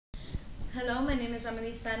Hello, my name is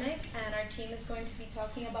Senyk, and our team is going to be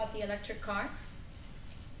talking about the electric car.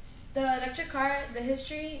 The electric car, the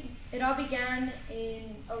history, it all began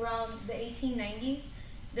in around the 1890s.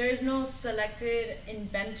 There is no selected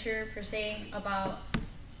inventor per se about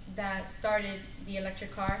that started the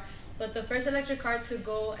electric car, but the first electric car to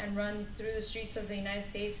go and run through the streets of the United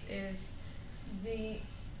States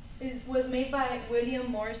was made by William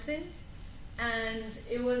Morrison, and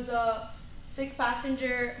it was a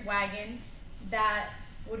 6-passenger wagon that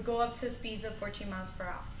would go up to speeds of 14 miles per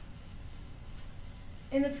hour.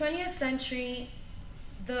 In the 20th century,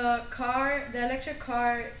 the electric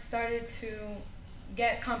car started to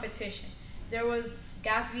get competition. There was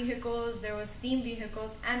gas vehicles, there was steam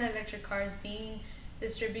vehicles, and electric cars being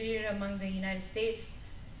distributed among the United States,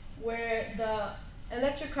 where the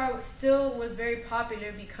electric car still was very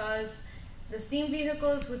popular because the steam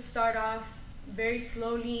vehicles would start off very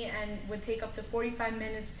slowly and would take up to 45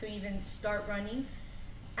 minutes to even start running,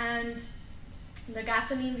 and the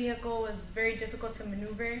gasoline vehicle was very difficult to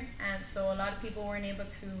maneuver, and so a lot of people weren't able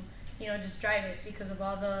to just drive it because of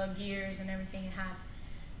all the gears and everything it had.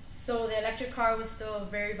 So the electric car was still a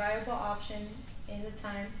very viable option in the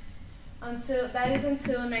time until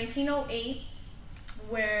 1908,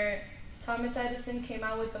 where Thomas Edison came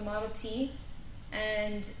out with the Model T,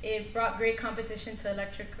 and it brought great competition to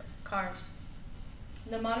electric cars.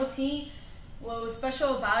 The Model T, what was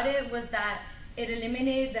special about it was that it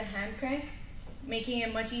eliminated the hand crank, making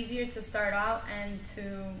it much easier to start out and to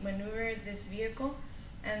maneuver this vehicle.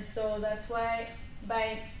 And so that's why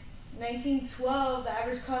by 1912, the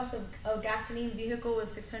average cost of a gasoline vehicle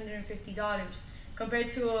was $650 compared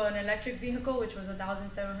to an electric vehicle, which was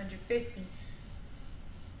 $1,750,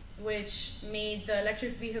 which made the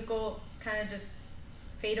electric vehicle kind of just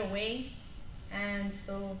fade away. And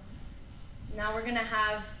so now we're going to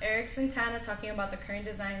have Errick Santana talking about the current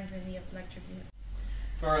designs in the electric vehicle.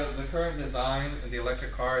 For the current design of the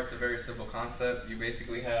electric car, it's a very simple concept. You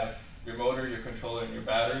basically have your motor, your controller, and your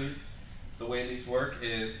batteries. The way these work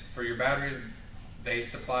is, for your batteries, they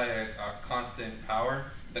supply a constant power.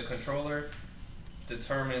 The controller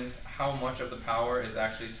determines how much of the power is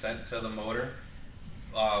actually sent to the motor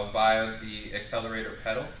via the accelerator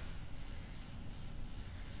pedal.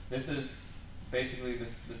 This is basically the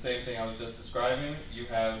same thing I was just describing. You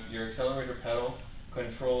have your accelerator pedal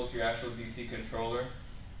controls your actual DC controller,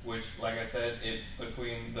 which, like I said,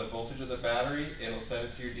 between the voltage of the battery, it'll send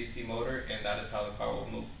it to your DC motor, and that is how the car will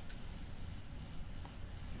move.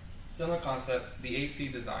 Similar concept, the AC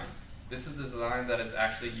design. This is the design that is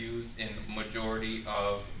actually used in majority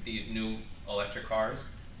of these new electric cars.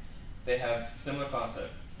 They have similar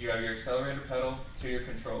concept. You have your accelerator pedal to your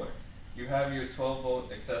controller. You have your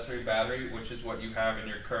 12-volt accessory battery, which is what you have in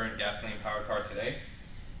your current gasoline-powered car today,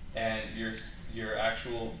 and your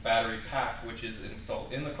actual battery pack, which is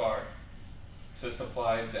installed in the car to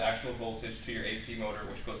supply the actual voltage to your AC motor,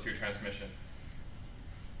 which goes to your transmission.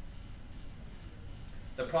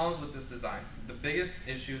 The problems with this design. The biggest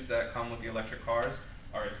issues that come with the electric cars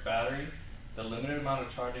are its battery, the limited amount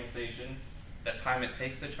of charging stations, the time it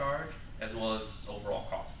takes to charge, as well as its overall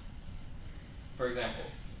cost. For example,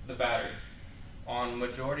 the battery. On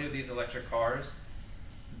majority of these electric cars,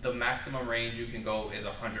 the maximum range you can go is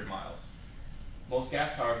 100 miles. Most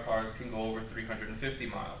gas-powered cars can go over 350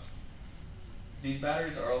 miles. These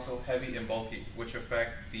batteries are also heavy and bulky, which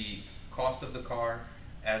affect the cost of the car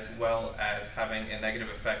as well as having a negative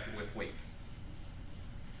effect with weight.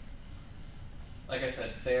 Like I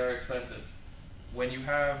said, they are expensive. When you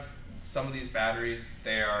have some of these batteries,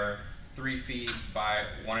 they are 3 feet by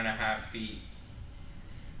 1.5 feet,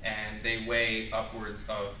 and they weigh upwards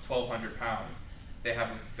of 1,200 pounds. They have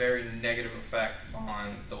a very negative effect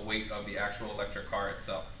on the weight of the actual electric car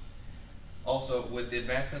itself. Also, with the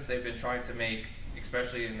advancements they've been trying to make,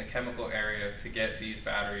 especially in the chemical area, to get these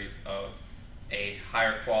batteries of a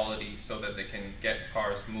higher quality so that they can get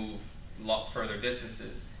cars move a lot further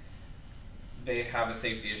distances, they have a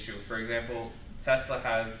safety issue. For example, Tesla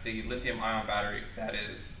has the lithium-ion battery that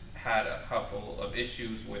has had a couple of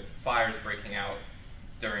issues with fires breaking out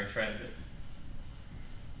during transit.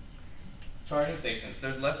 Charging stations.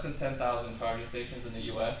 There's less than 10,000 charging stations in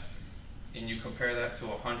the US, and you compare that to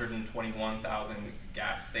 121,000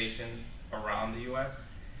 gas stations around the US.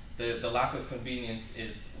 The lack of convenience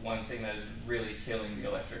is one thing that is really killing the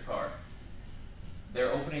electric car.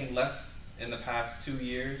 They're opening less in the past 2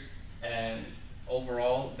 years, and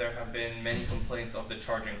overall there have been many complaints of the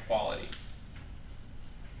charging quality.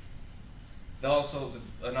 Also,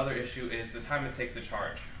 another issue is the time it takes to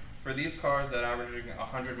charge. For these cars that are averaging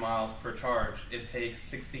 100 miles per charge, it takes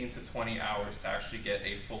 16 to 20 hours to actually get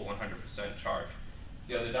a full 100% charge.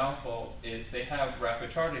 The other downfall is they have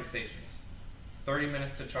rapid charging stations. 30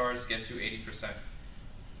 minutes to charge gets you 80%.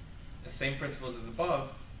 The same principles as above,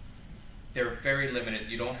 they're very limited.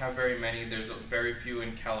 You don't have very many. There's very few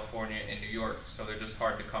in California and New York, so they're just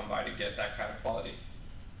hard to come by to get that kind of quality.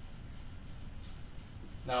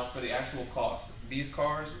 Now for the actual cost, these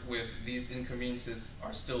cars with these inconveniences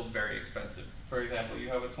are still very expensive. For example, you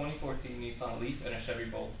have a 2014 Nissan Leaf and a Chevy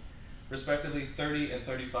Bolt, respectively $30,000 and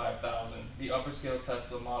 $35,000. The upper scale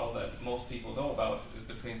Tesla model that most people know about is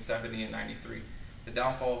between $70,000 and $93,000. The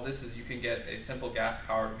downfall of this is you can get a simple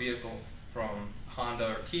gas-powered vehicle from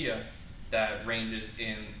Honda or Kia that ranges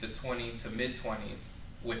in the 20 to mid-20s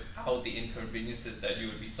without the inconveniences that you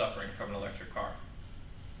would be suffering from an electric car.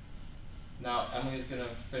 Now, Emily is going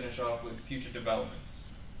to finish off with future developments.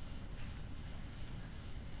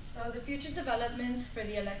 So the future developments for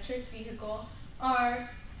the electric vehicle are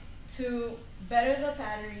to better the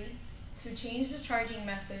battery, to change the charging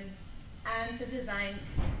methods, and to design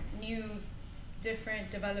new different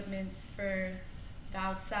developments for the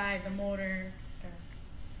outside, the motor.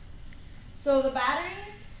 So the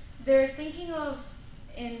batteries, they're thinking of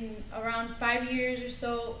in around 5 years or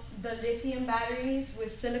so, the lithium batteries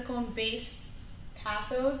with silicone-based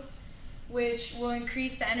cathodes, which will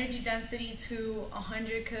increase the energy density to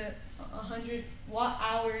 100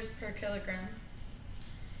 watt-hours per kilogram.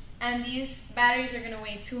 And these batteries are going to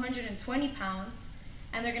weigh 220 pounds,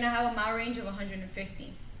 and they're going to have a mile range of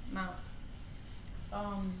 150 miles.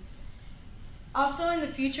 Also in the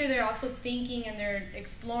future, they're also thinking and they're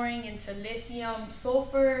exploring into lithium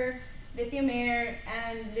sulfur, lithium air,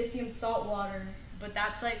 and lithium salt water, but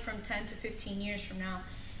that's like from 10 to 15 years from now.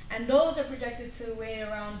 And those are projected to weigh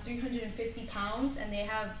around 350 pounds, and they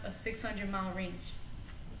have a 600-mile range,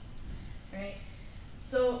 right?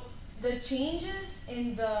 So the changes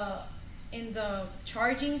in the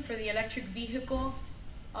charging for the electric vehicle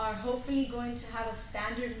are hopefully going to have a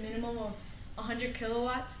standard minimum of 100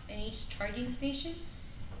 kilowatts in each charging station.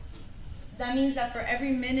 That means that for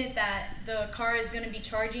every minute that the car is going to be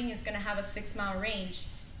charging, it's going to have a 6-mile range.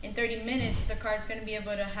 In 30 minutes, the car is going to be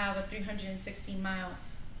able to have a 360-mile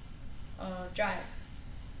drive.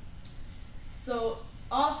 So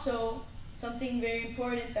also, something very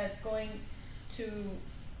important that's going to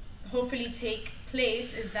hopefully take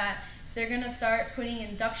place is that they're going to start putting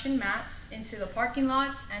induction mats into the parking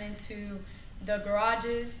lots and into the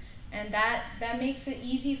garages, and that makes it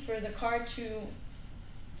easy for the car to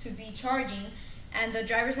be charging, and the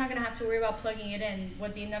driver's not going to have to worry about plugging it in.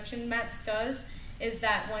 What the induction mats does is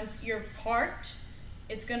that once you're parked,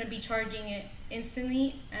 it's going to be charging it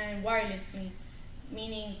instantly and wirelessly,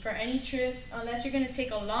 meaning for any trip, unless you're going to take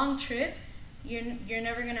a long trip, you're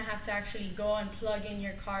never going to have to actually go and plug in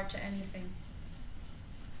your car to anything.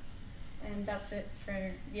 And that's it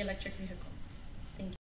for the electric vehicles. Thank you.